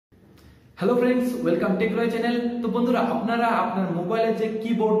Hello friends welcome टेकरॉय channel. तो बंधुरा আপনারা আপনার মোবাইলে যে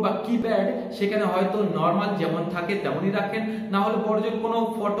কিবোর্ড বা কিপ্যাড সেখানে হয়তো নরমাল যেমন থাকে তেমনই রাখেন, না হলে বড়জোর কোনো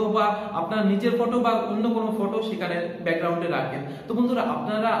ফটো বা আপনার নিজের ফটো বা অন্য কোনো ফটো সেখানে ব্যাকগ্রাউন্ডে রাখেন। তো বন্ধুরা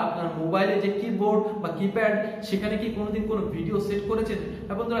আপনারা আপনার মোবাইলে যে কিবোর্ড বা কিপ্যাড সেখানে কি কোনোদিন কোনো ভিডিও সেট করেছেন?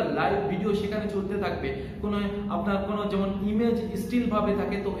 হ্যাঁ বন্ধুরা, লাইভ ভিডিও সেখানে চলতে থাকবে। কোনো আপনার কোনো যেমন ইমেজ স্টিল ভাবে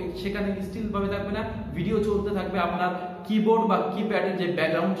থাকে, তো সেখানে স্টিল ভাবে থাকবে না, ভিডিও চলতে থাকবে আপনার কিবোর্ড বা কিপ্যাডের যে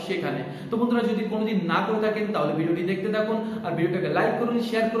ব্যাকগ্রাউন্ড সেখানে। তো বন্ধুরা যদি কোনোদিন না করে থাকেন তাহলে ভিডিওটি দেখতে থাকুন, আর ভিডিওটাকে লাইক করুন,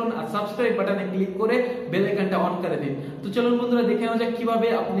 শেয়ার করুন, আর সাবস্ক্রাইব বাটনে ক্লিক করে বেল আইকনটা অন করে দিন। তো চলুন বন্ধুরা দেখে নেওয়া যাক কিভাবে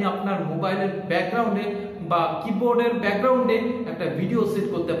আপনি আপনার মোবাইলের ব্যাকগ্রাউন্ডে বা কিবোর্ডের ব্যাকগ্রাউন্ডে একটা ভিডিও সেট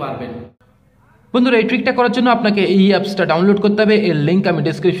করতে পারবেন। বন্ধুরা এই ট্রিকটা করার জন্য আপনাকে এই অ্যাপসটা ডাউনলোড করতে হবে। এর লিঙ্ক আমি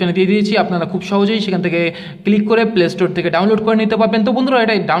ডেসক্রিপশনে দিয়ে দিয়েছি, আপনারা খুব সহজেই সেখান থেকে ক্লিক করে প্লে স্টোর থেকে ডাউনলোড করে নিতে পারবেন। তো বন্ধুরা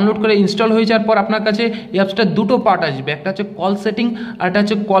এটা ডাউনলোড করে ইনস্টল হয়ে যাওয়ার পর আপনার কাছে এই অ্যাপসটার দুটো পার্ট আসবে, একটা হচ্ছে কল সেটিং আর একটা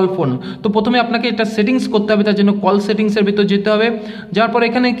হচ্ছে কল ফোন। তো প্রথমে আপনাকে এটা সেটিংস করতে হবে, তার জন্য কল সেটিংসের ভিতর যেতে হবে। যাওয়ার পর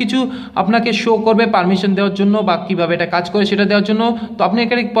এখানে কিছু আপনাকে শো করবে পারমিশন দেওয়ার জন্য বা কীভাবে এটা কাজ করে সেটা দেওয়ার জন্য। তো আপনি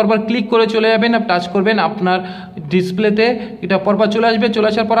এখানে পরপর ক্লিক করে চলে যাবেন, টাচ করবেন, আপনার ডিসপ্লেতে এটা পরপর চলে আসবে। চলে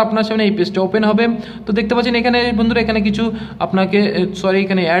আসার পর আপনার সামনে এই পেজটা ওপেন হবে। তো দেখতে পাচ্ছেন এখানে বন্ধুরা এখানে কিছু আপনাকে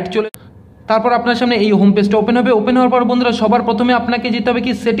এখানে অ্যাড চলে, তারপর আপনার সামনে এই হোম পেজটা ওপেন হবে। ওপেন হওয়ার পর বন্ধুরা সবার প্রথমে আপনাকে যেতে হবে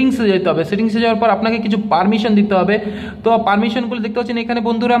কি সেটিংসে যেতে হবে। সেটিংসে যাওয়ার পর আপনাকে কিছু পারমিশন দিতে হবে। তো পারমিশনগুলো দেখতে পাচ্ছেন এখানে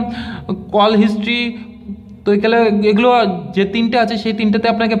বন্ধুরা কল হিস্ট্রি, তো এগুলো যে তিনটে আছে সেই তিনটাতে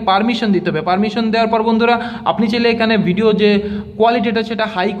আপনাকে পারমিশন দিতে হবে। পারমিশন দেওয়ার পর বন্ধুরা আপনি চাইলে এখানে ভিডিও যে কোয়ালিটিটা সেটা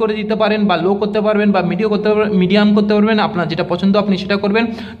হাই করে দিতে পারেন বা লো করতে পারবেন বা মিডিয়াম করতে পারবেন, আপনার যেটা পছন্দ আপনি সেটা করবেন।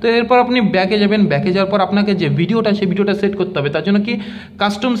 তো এরপর আপনি ব্যাকে যাবেন, ব্যাকে যাওয়ার পর আপনাকে যে ভিডিওটা সেই ভিডিওটা সেট করতে হবে। তার জন্য কি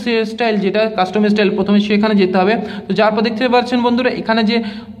কাস্টম স্টাইল, যেটা কাস্টম স্টাইল প্রথমে সেখানে যেতে হবে। তো যাওয়ার পর দেখতে পাচ্ছেন বন্ধুরা এখানে যে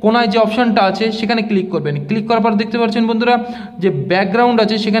কোনায় যে অপশনটা আছে সেখানে ক্লিক করবেন। ক্লিক করার পর দেখতে পাচ্ছেন বন্ধুরা যে ব্যাকগ্রাউন্ড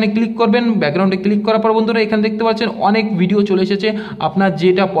আছে সেখানে ক্লিক করবেন। ব্যাকগ্রাউন্ডে ক্লিক করার পর বন্ধুরা এখানে দেখতে পাচ্ছেন অনেক ভিডিও চলে এসেছে, আপনার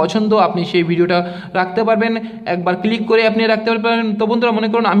যেটা পছন্দ আপনি সেই ভিডিওটা রাখতে পারবেন, একবার ক্লিক করে আপনি রাখতে পারবেন। তো বন্ধুরা মনে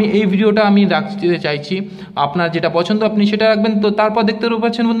করুন আমি এই ভিডিওটা আমি রাখতে চাইছি, আপনার যেটা পছন্দ আপনি সেটা রাখবেন। তো তারপর দেখতে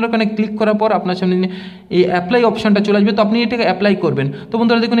পাচ্ছেন বন্ধুরা এখানে ক্লিক করার পর আপনার সামনে এই অ্যাপ্লাই অপশনটা চলে আসবে। তো আপনি এটাকে অ্যাপ্লাই করবেন। তো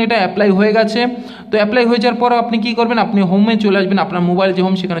বন্ধুরা দেখুন এটা অ্যাপ্লাই হয়ে গেছে। তো অ্যাপ্লাই হয়ে যাওয়ার পর আপনি কি করবেন, আপনি হোমে চলে আসবেন, আপনার মোবাইল যে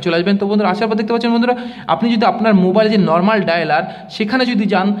হোম সেখানে চলে আসবেন। তো বন্ধুরা আসার পর দেখতে পাচ্ছেন বন্ধুরা আপনি যদি আপনার মোবাইলে যে নর্মাল ডায়ালার সেখানে যদি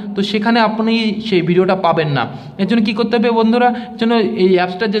যান তো সেখানে আপনি সেই ভিডিওটা পাবেন না। এর জন্য কী করতে হবে বন্ধুরা, এর জন্য এই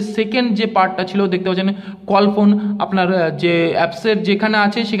অ্যাপসটার যে সেকেন্ড যে পার্টটা ছিল দেখতে পাচ্ছেন কল ফোন, আপনার যে অ্যাপসের যেখানে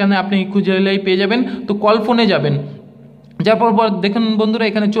আছে সেখানে আপনি খুঁজে এলেই পেয়ে যাবেন। তো কল ফোনে যাবেন, যার পর দেখুন বন্ধুরা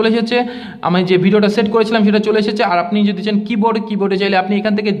এখানে চলে এসেছে, আমি যে ভিডিওটা সেট করেছিলাম সেটা চলে এসেছে। আর আপনি যদি চান কিবোর্ডে চাইলে আপনি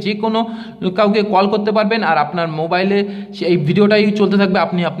এখান থেকে যে কোনো কাউকে কল করতে পারবেন, আর আপনার মোবাইলে এই ভিডিওটাই চলতে থাকবে,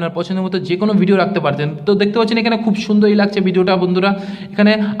 আপনি আপনার পছন্দের মতো যে কোনো ভিডিও রাখতে পারতেন। তো দেখতে পাচ্ছেন এখানে খুব সুন্দরই লাগছে ভিডিওটা বন্ধুরা,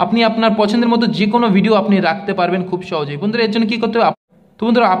 এখানে আপনি আপনার পছন্দের মতো যে কোনো ভিডিও আপনি রাখতে পারবেন খুব সহজেই। বন্ধুরা এর জন্য কী করতে হবে, তো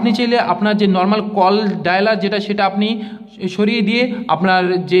বন্ধুরা আপনি চাইলে আপনার যে নর্মাল কল ডায়ালার সেটা আপনি সরিয়ে দিয়ে আপনার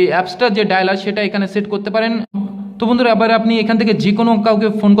যে অ্যাপসটা যে ডায়ালার সেটা এখানে সেট করতে পারেন। তো বন্ধুরা এবার আপনি এখান থেকে যে কোনো কাউকে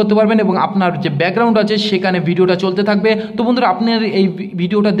ফোন করতে পারবেন এবং আপনার যে ব্যাকগ্রাউন্ড আছে সেখানে ভিডিওটা চলতে থাকবে। তো বন্ধুরা আপনার এই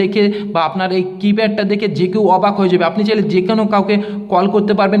ভিডিওটা দেখে বা আপনার এই কিপ্যাডটা দেখে যে কেউ অবাক হয়ে যাবে। আপনি চাইলে যে কোনো কাউকে কল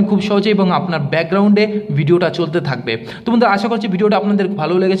করতে পারবেন খুব সহজেই এবং আপনার ব্যাকগ্রাউন্ডে ভিডিওটা চলতে থাকবে। তো বন্ধুরা আশা করছি ভিডিওটা আপনাদের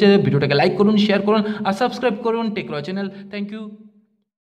ভালো লেগেছে। ভিডিওটাকে লাইক করুন, শেয়ার করুন আর সাবস্ক্রাইব করুন টেকরয় চ্যানেল। Thank you.